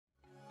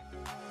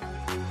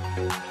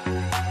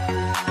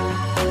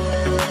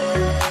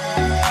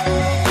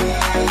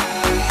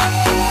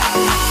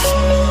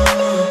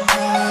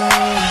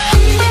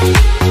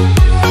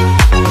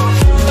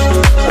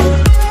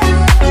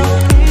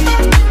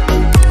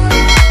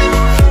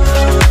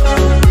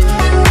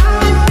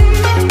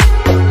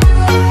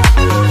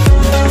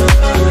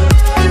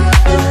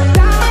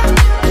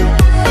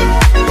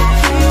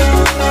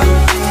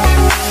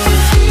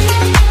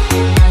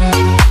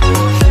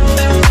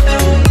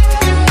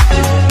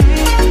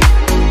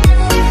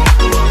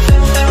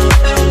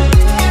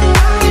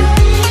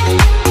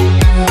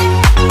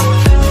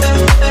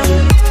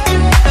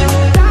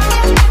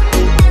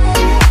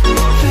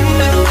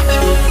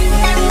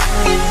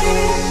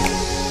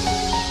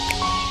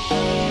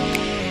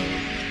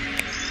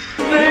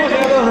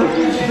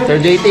Sir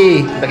JT,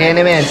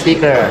 KM90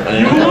 sticker.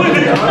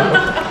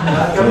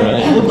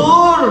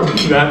 Motor!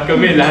 Lahat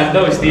kami, lahat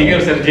daw, sticker,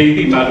 Sir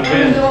JT, paano ba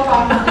yan?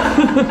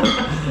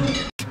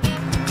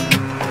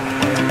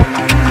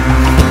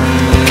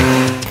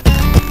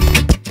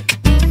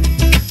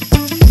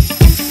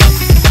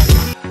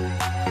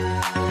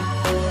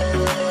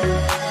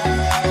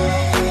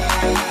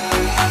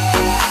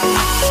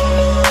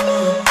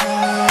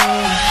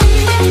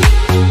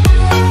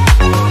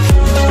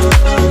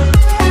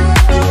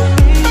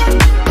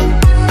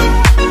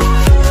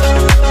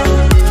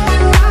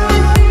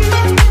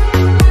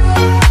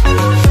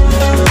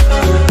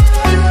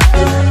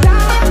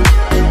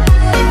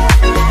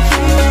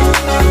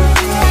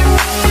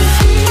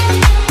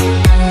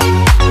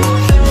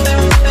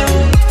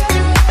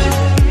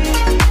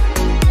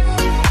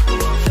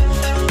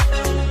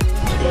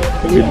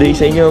 Good day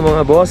sa inyo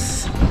mga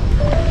boss.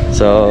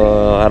 So,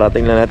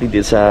 harating na natin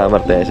dito sa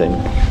Martesen.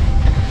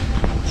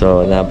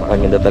 So,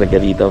 napakaganda talaga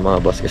dito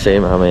mga boss.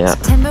 Kasi mamaya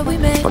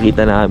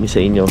pakita na kami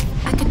sa inyo.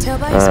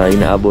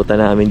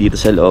 Inaabutan namin dito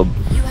sa loob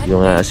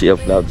yung Sea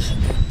of Clouds.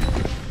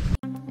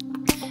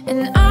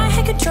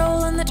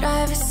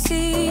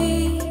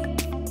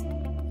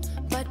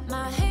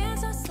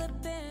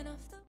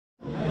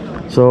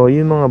 So,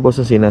 yun mga boss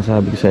na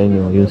sinasabi ko sa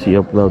inyo, yung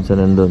Sea of Clouds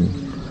na nandun.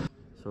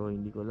 So,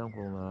 hindi ko lang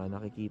kung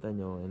nakikita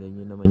nyo. And then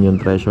yun naman yung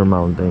Treasure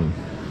Mountain.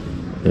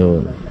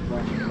 Yun.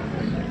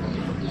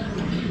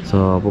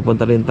 So,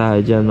 pupunta rin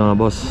tayo dyan mga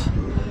boss.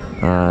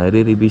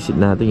 I-revisit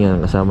natin yan.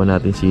 Kasama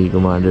natin si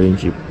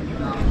Commander-in-Chief.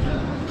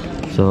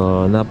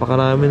 So,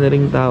 napakarami na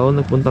ring tao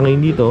nagpunta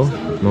ngayon dito.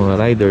 Mga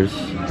riders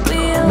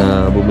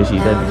na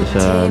bumisita dito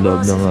sa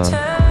loob ng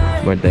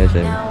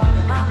Martesen.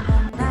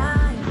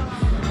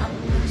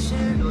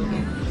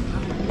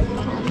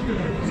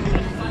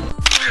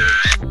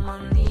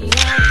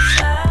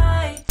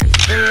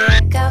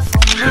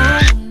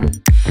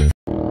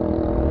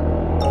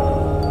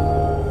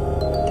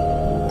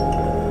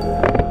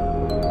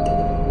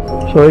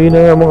 So yun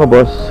na nga mga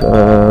boss,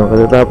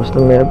 katatapos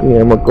lang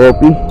natin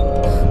mag-coffee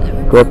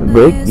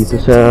break dito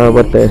sa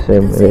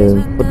Martesen.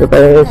 And punta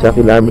tayo sa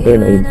kilometer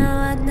 90.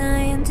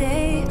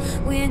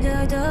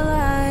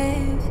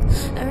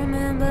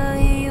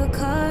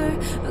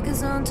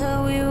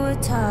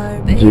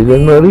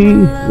 Jillian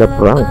Marie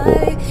Lapranco.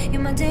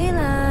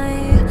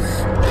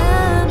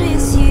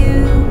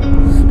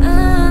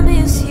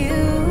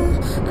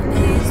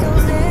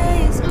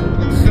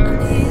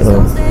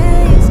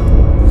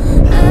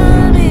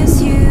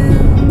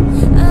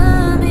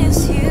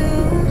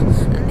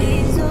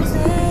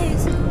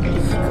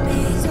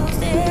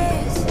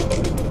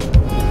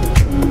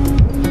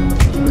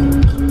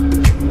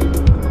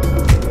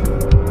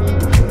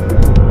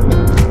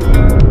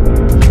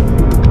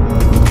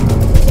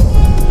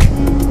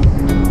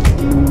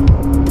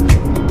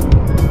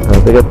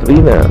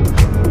 Katrina.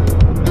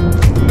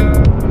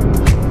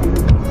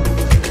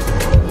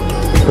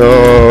 So,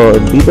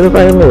 dito na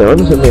tayo ngayon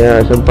sa may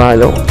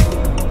Sampaloc.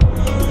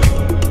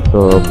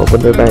 So,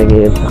 papunta tayo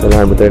ngayon sa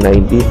kilometer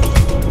 90.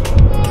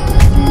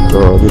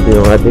 So,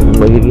 dito yung ating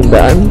magiging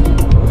daan.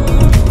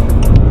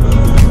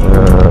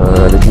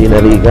 Regina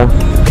Rica.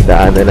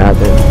 Daanan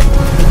natin.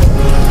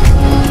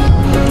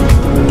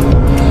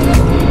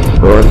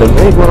 So, ang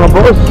dami mga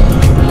boss.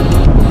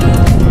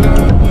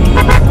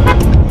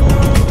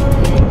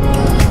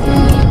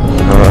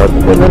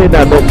 Tignan na rin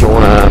natin kung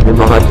may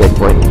mga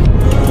checkpoint.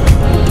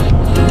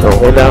 So,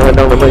 kailangan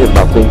lang naman yung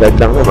boxing card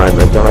lang naman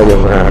at saka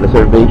yung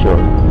reservation.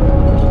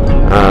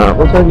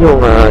 Kung saan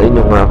yung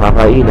inyong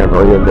kakainan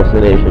o yung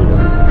destination.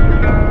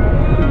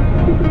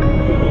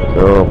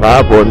 So,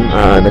 kahapon,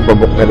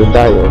 nagpabook na rin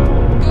tayo.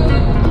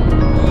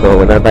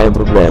 So, wala tayong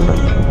problema.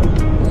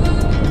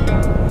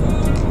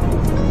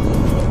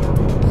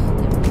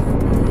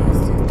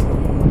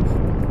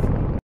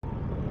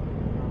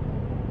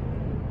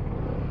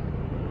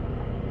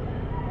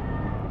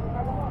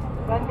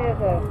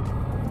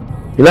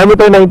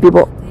 Kilometer 90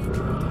 po.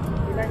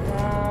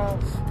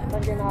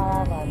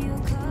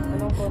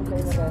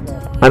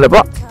 Ano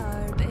po?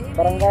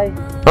 Barangay.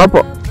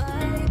 Opo.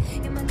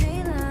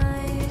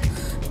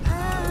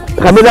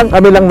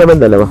 Kami lang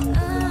naman dalawa.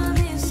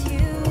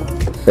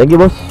 Thank you,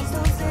 boss.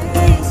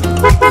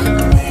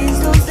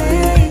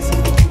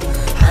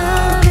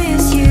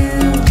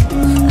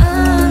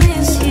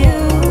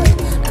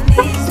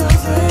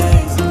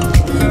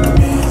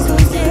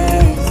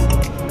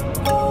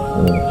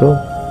 So,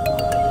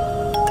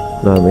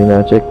 namin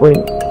na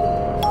checkpoint.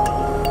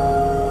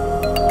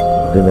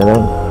 Ito na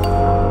lang.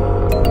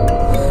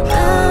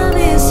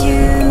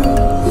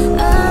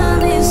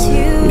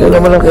 Ito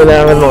naman ang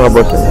kailangan mga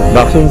boss.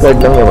 Vaccine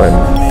card lang naman.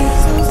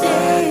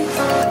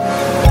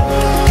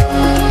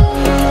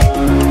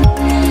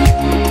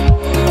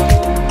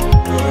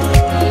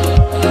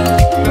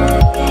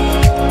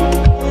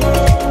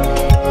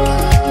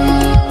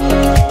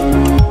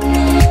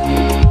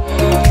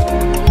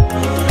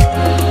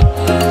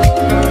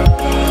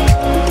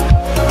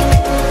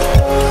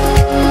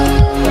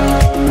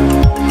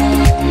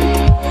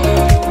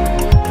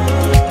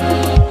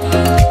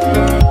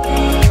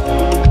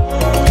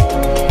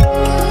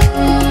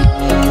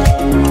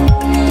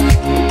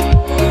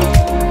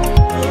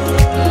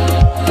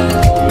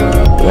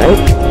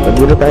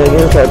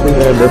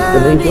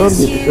 Quezon,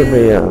 dito sa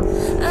may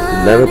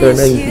kilometer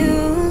 90.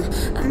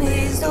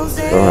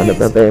 So, hanap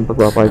na tayo yung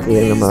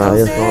pagpaparkingan na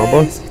maayos mga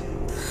boss.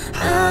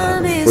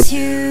 I miss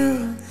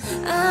you,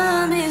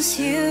 I miss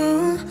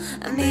you,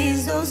 I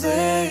miss those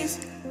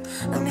days,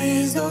 I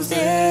miss those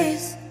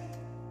days.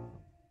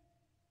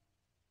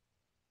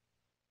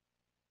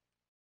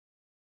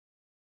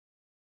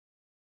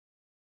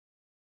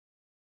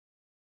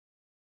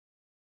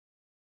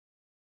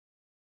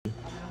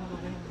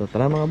 So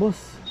tara mga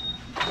boss,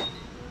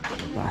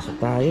 pasok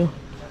tayo.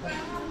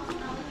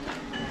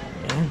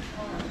 Ayan.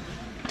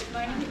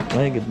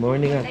 Ay, good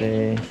morning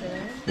ate.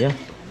 Yeah,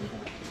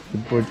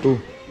 good for 2.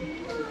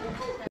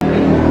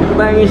 Dito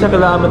tayo ngayon sa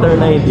kilometer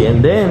 90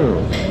 and then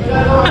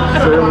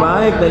Sir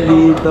Mike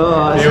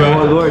nandito,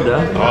 small world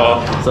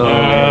Oo. So,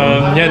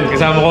 yan,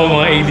 kasama ko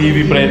mga ADV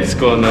friends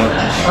ko, no?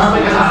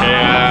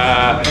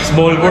 Kaya,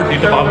 small world,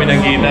 dito pa kami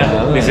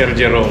nangina ni Sir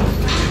Jerome.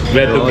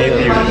 Glad to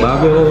meet you.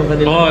 Bago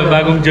kanila. Oo,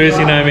 bagong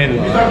jersey namin,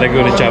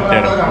 Laguna chapter.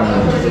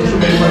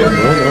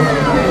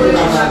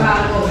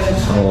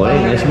 Okay,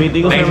 nice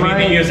meeting ko Nice Sir Mike.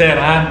 meeting you, sir,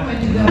 ha?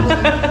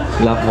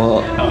 Luck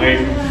po.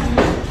 Okay.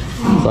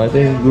 So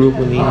ito yung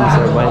grupo ni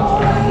Sir Mike.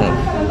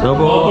 Hello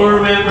po.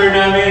 Motor member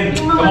namin.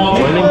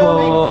 Morning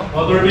po.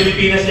 Motor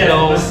Pilipinas yan.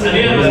 Ano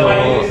yun?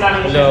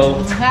 Hello.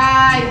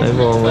 Hi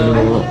po,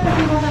 morning po.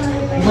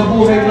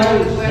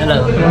 Hello.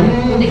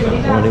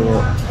 Morning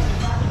po.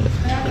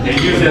 Thank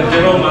you, Sir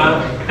Jerome,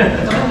 ha?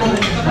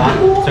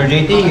 Sir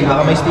JT,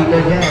 baka may sticker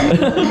dyan.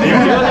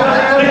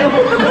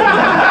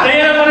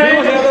 Kaya naman rin.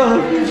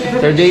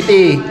 Sir JT,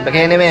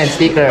 KM90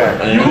 sticker.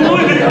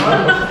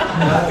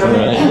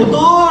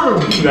 Motor!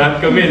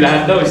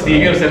 Lahat daw,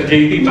 sticker, Sir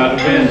JT, paano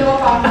ba yan?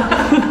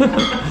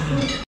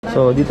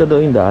 So dito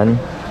daw yung daan.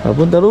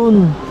 Papunta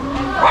roon.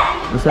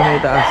 Basta may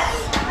taas.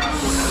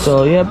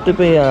 So you have to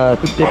pay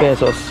 50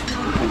 pesos.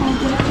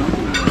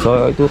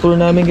 So ituturo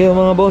namin kayo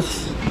mga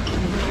boss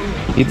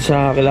dito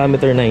sa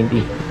kilometer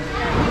 90.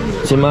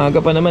 Kasi maaga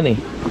pa naman eh.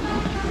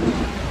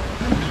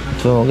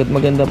 So hanggat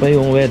maganda pa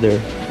yung weather.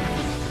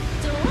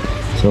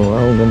 So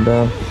wow,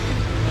 ganda.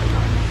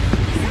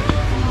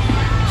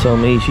 So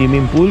may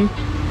swimming pool.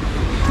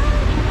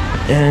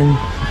 And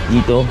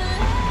dito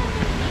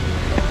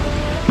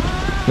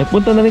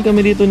nagpunta na rin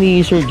kami dito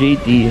ni Sir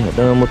JT at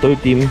ang motor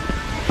team.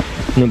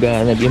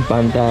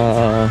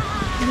 Nag-Infanta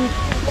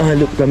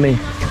loop kami.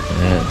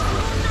 Ayan.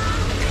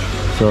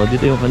 So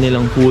dito yung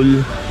kanilang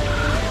pool.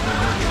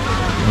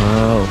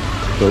 Wow.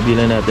 So di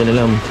na natin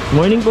alam.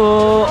 Morning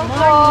po.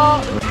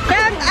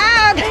 Shout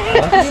out!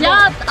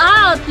 Shout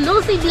out!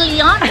 Lucy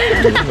Dilion!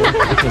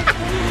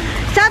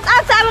 Shout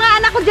out sa mga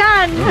anak ko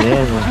dyan!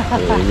 Ayan.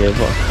 Sige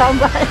po.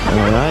 Tambay!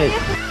 Alright.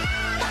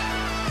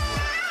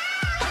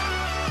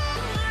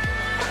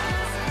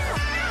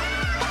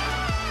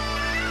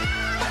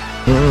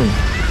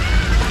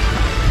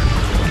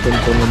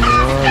 Ganito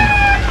naman.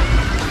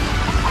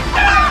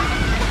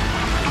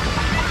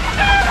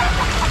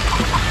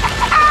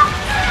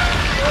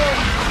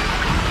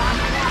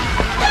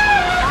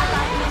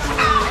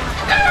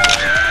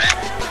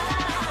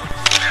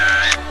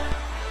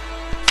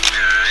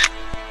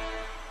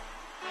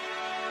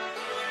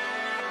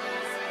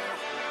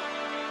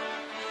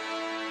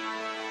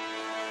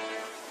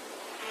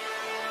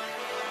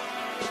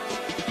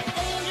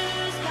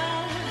 Dangerous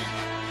love,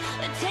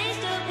 a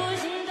taste of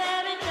poison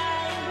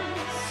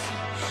paradise.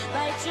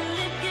 Bite your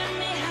lip, get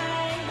me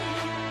high.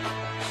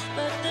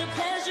 But the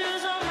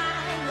pleasure's all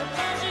mine, the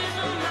pleasure's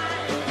all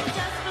mine.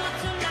 Just for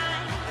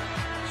tonight.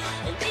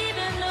 And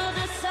even though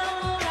the sun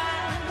will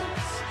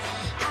rise,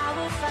 I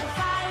will fight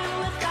fire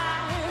with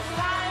fire,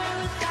 fire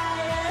with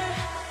fire.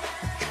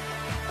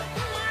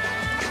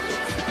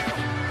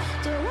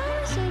 Don't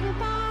wanna say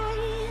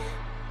goodbye,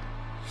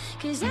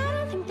 'cause I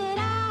don't think that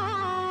I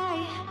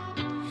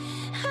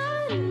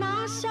in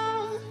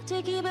myself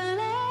to keep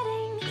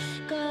letting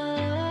go.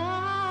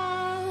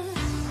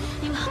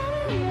 You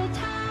hold me real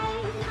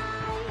tight,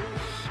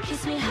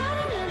 kiss me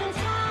hard another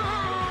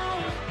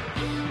time.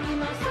 You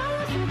might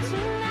fall for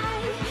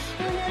tonight,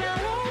 and then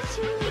I'll let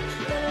you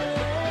go.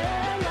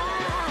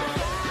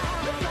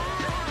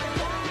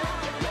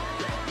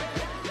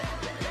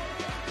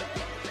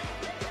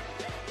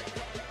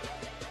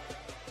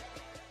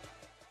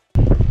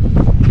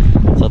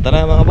 So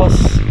tara mga boss,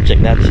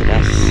 check natin sa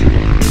taas.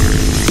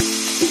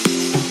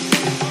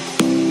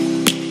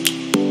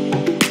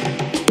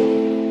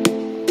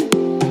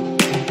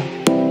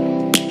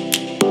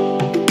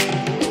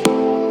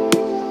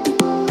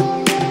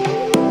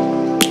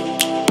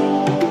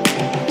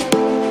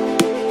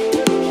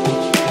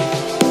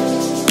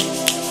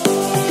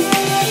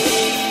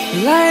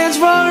 Lions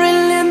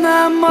roaring in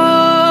the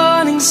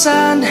morning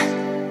sun,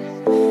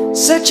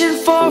 searching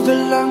for a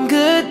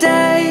longer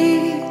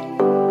day.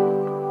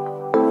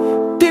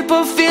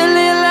 People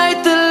feeling like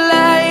the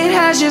light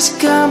has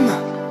just come.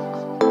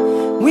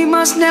 We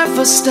must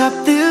never stop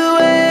the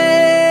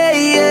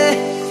way.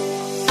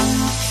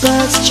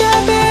 Birds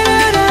chirping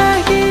and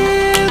I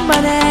hear my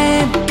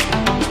name,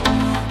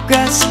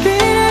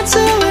 grasping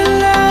into a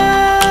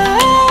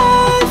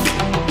life.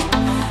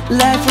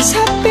 Life is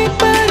happy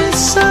but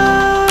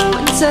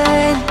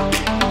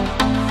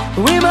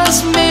We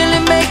must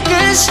merely make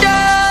a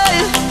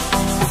start.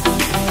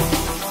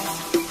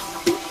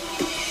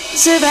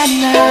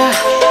 Savannah,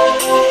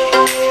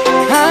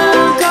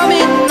 I'm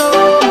coming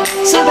home.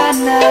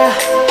 Savannah,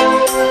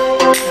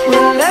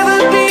 we'll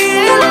never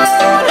be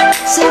alone.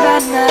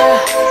 Savannah,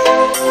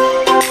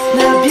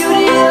 the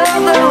beauty of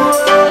the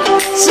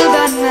world.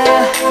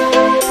 Savannah,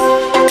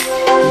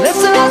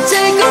 let's all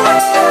take a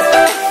walk.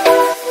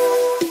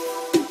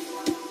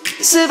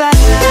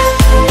 Savannah.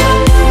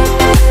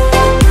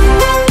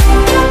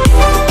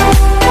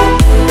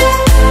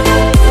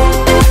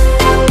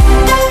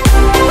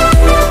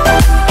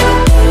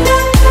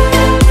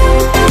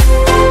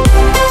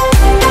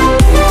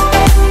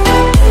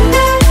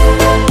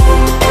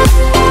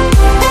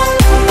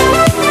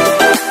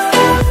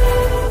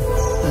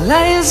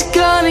 Lion's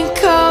gonna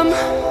come.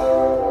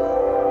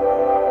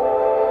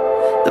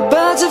 The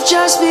birds have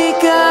just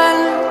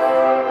begun.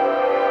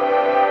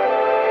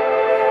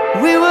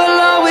 We will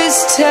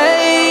always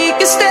take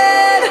a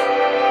stand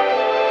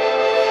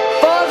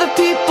for the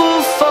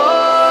people,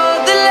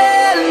 for the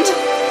land.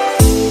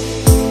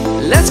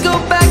 Let's go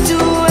back to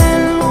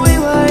when we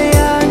were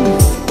young.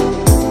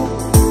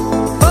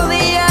 For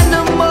the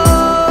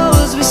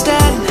animals we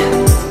stand.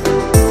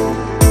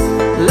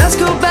 Let's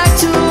go back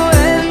to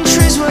when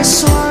trees were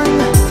swung.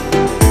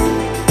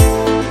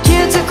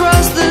 Kids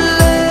across the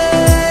land.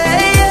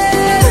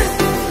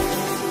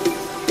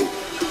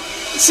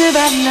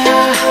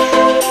 Savannah,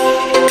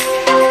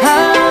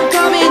 I'm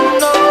coming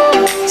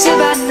home.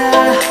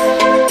 Savannah,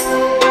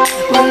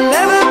 we'll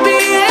never be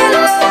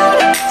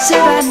alone.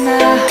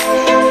 Savannah,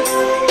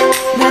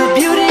 the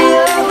beauty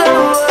of the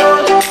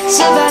world.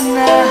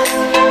 Savannah,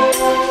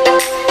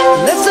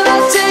 let's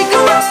all take a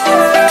walk.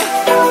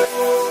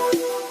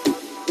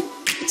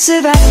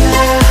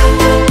 Savannah,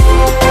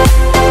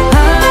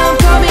 I'm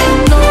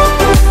coming home.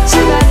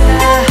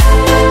 Savannah,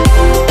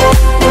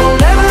 we'll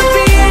never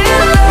be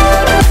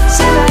alone.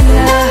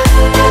 Savannah,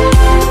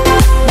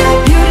 the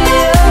beauty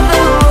of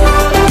the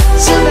world.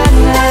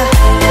 Savannah,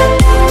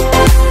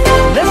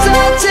 let's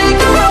all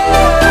take a walk.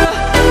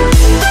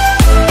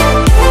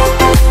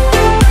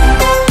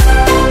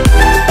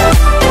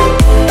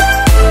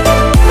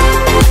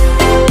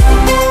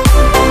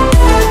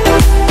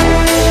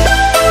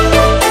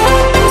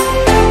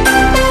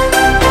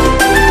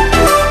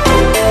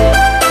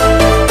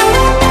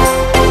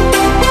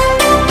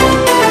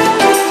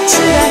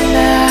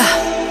 Savannah,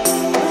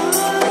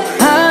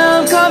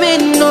 I'm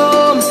coming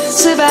home.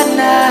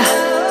 Savannah,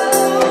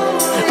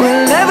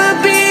 we'll never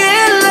be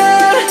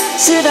alone.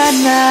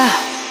 Savannah.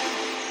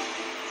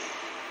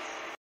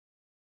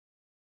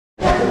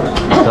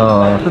 So,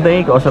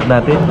 today, kausap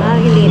natin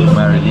Marilyn.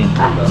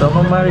 So,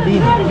 Ma'am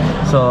Marilyn,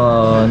 so,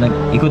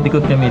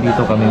 nag-ikot-ikot kami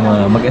dito, kami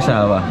mga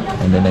mag-asawa.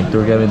 And then,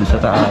 nag-tour kami doon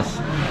sa taas.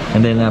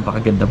 And then,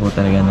 napakaganda po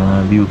talaga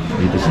ng view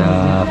dito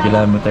sa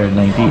Kilometer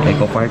 90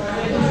 Eco Park.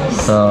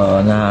 So,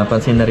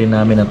 napansin na rin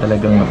namin na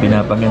talagang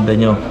pinapaganda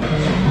nyo.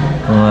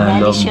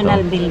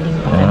 Traditional building.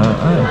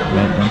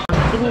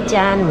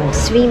 Dyan,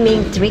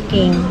 swimming,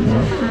 trekking.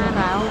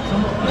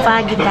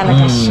 Foggy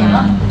talaga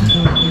siya.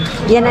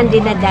 Yan ang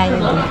dinadayo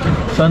dito.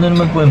 So, ano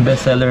naman po yung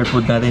bestseller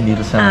food natin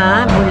dito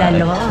sa...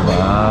 bulalo.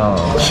 Wow.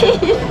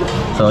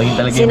 So, yun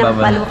talaga yung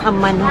Sinampalukang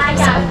manok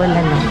sa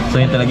bulalo. So,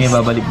 yun talaga yung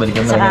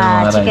babalik-balikan talaga ng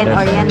mga Sa chicken riders.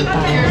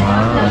 oriental.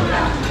 Wow.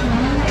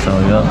 So,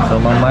 yun. So,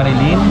 Ma'am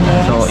Marilyn,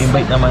 so,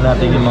 invite naman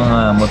natin yung mga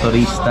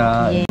motorista.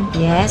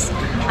 Yes.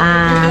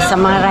 Sa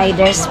mga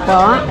riders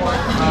po,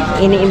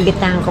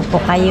 iniimbitahan ko po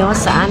kayo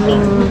sa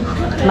aming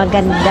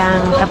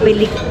magandang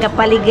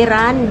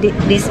kapaligiran.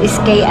 This is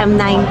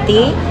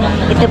KM90.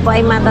 Ito po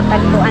ay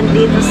matatagpuan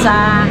dito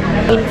sa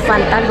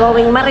Infanta,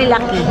 going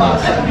Marilaki.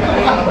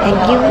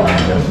 Thank you.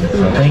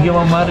 Thank you,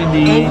 Ma'am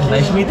Marilyn.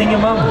 Nice meeting you,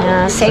 Ma'am.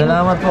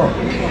 Salamat po.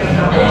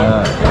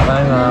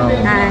 Bye, Ma'am.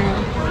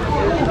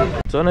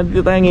 So,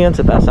 nandito tayo ngayon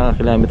sa taas ng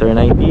Kilometer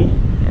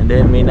 90. And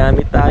then, may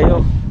namit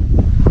tayo.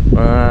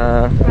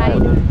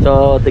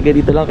 So, taga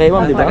dito lang kayo,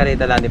 Ma'am, di ba? Taga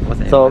dito lang din po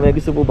sa So, may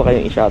gusto po ba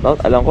kayong i-shoutout?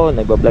 Alam ko,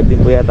 nagbablog din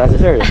po yata si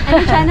Sir.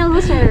 Ano channel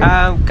mo, sir?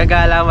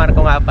 Kagala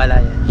Marco nga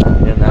pala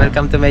yan.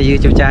 Welcome to my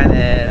YouTube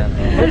channel.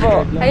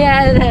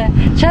 Ayan.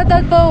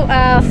 Shoutout po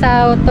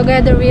sa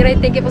Together We Ride.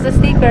 Thank you po sa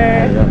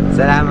sticker.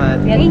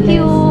 Salamat. Thank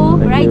you.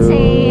 Ride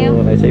safe.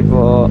 Ride safe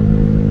po.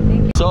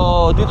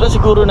 So, dito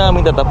siguro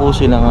namin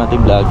tatapusin ang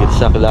ating vlog dito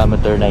sa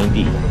Kilometer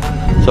 90.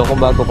 So,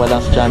 kung bago pa lang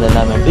sa channel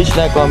namin, please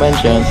like, comment,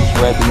 share, and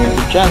subscribe to my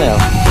YouTube channel.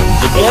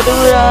 Together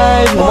we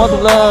ride,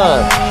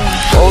 motovlog.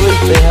 Always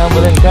stay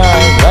humble and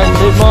kind. Ride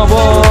safe, mga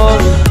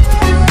boss!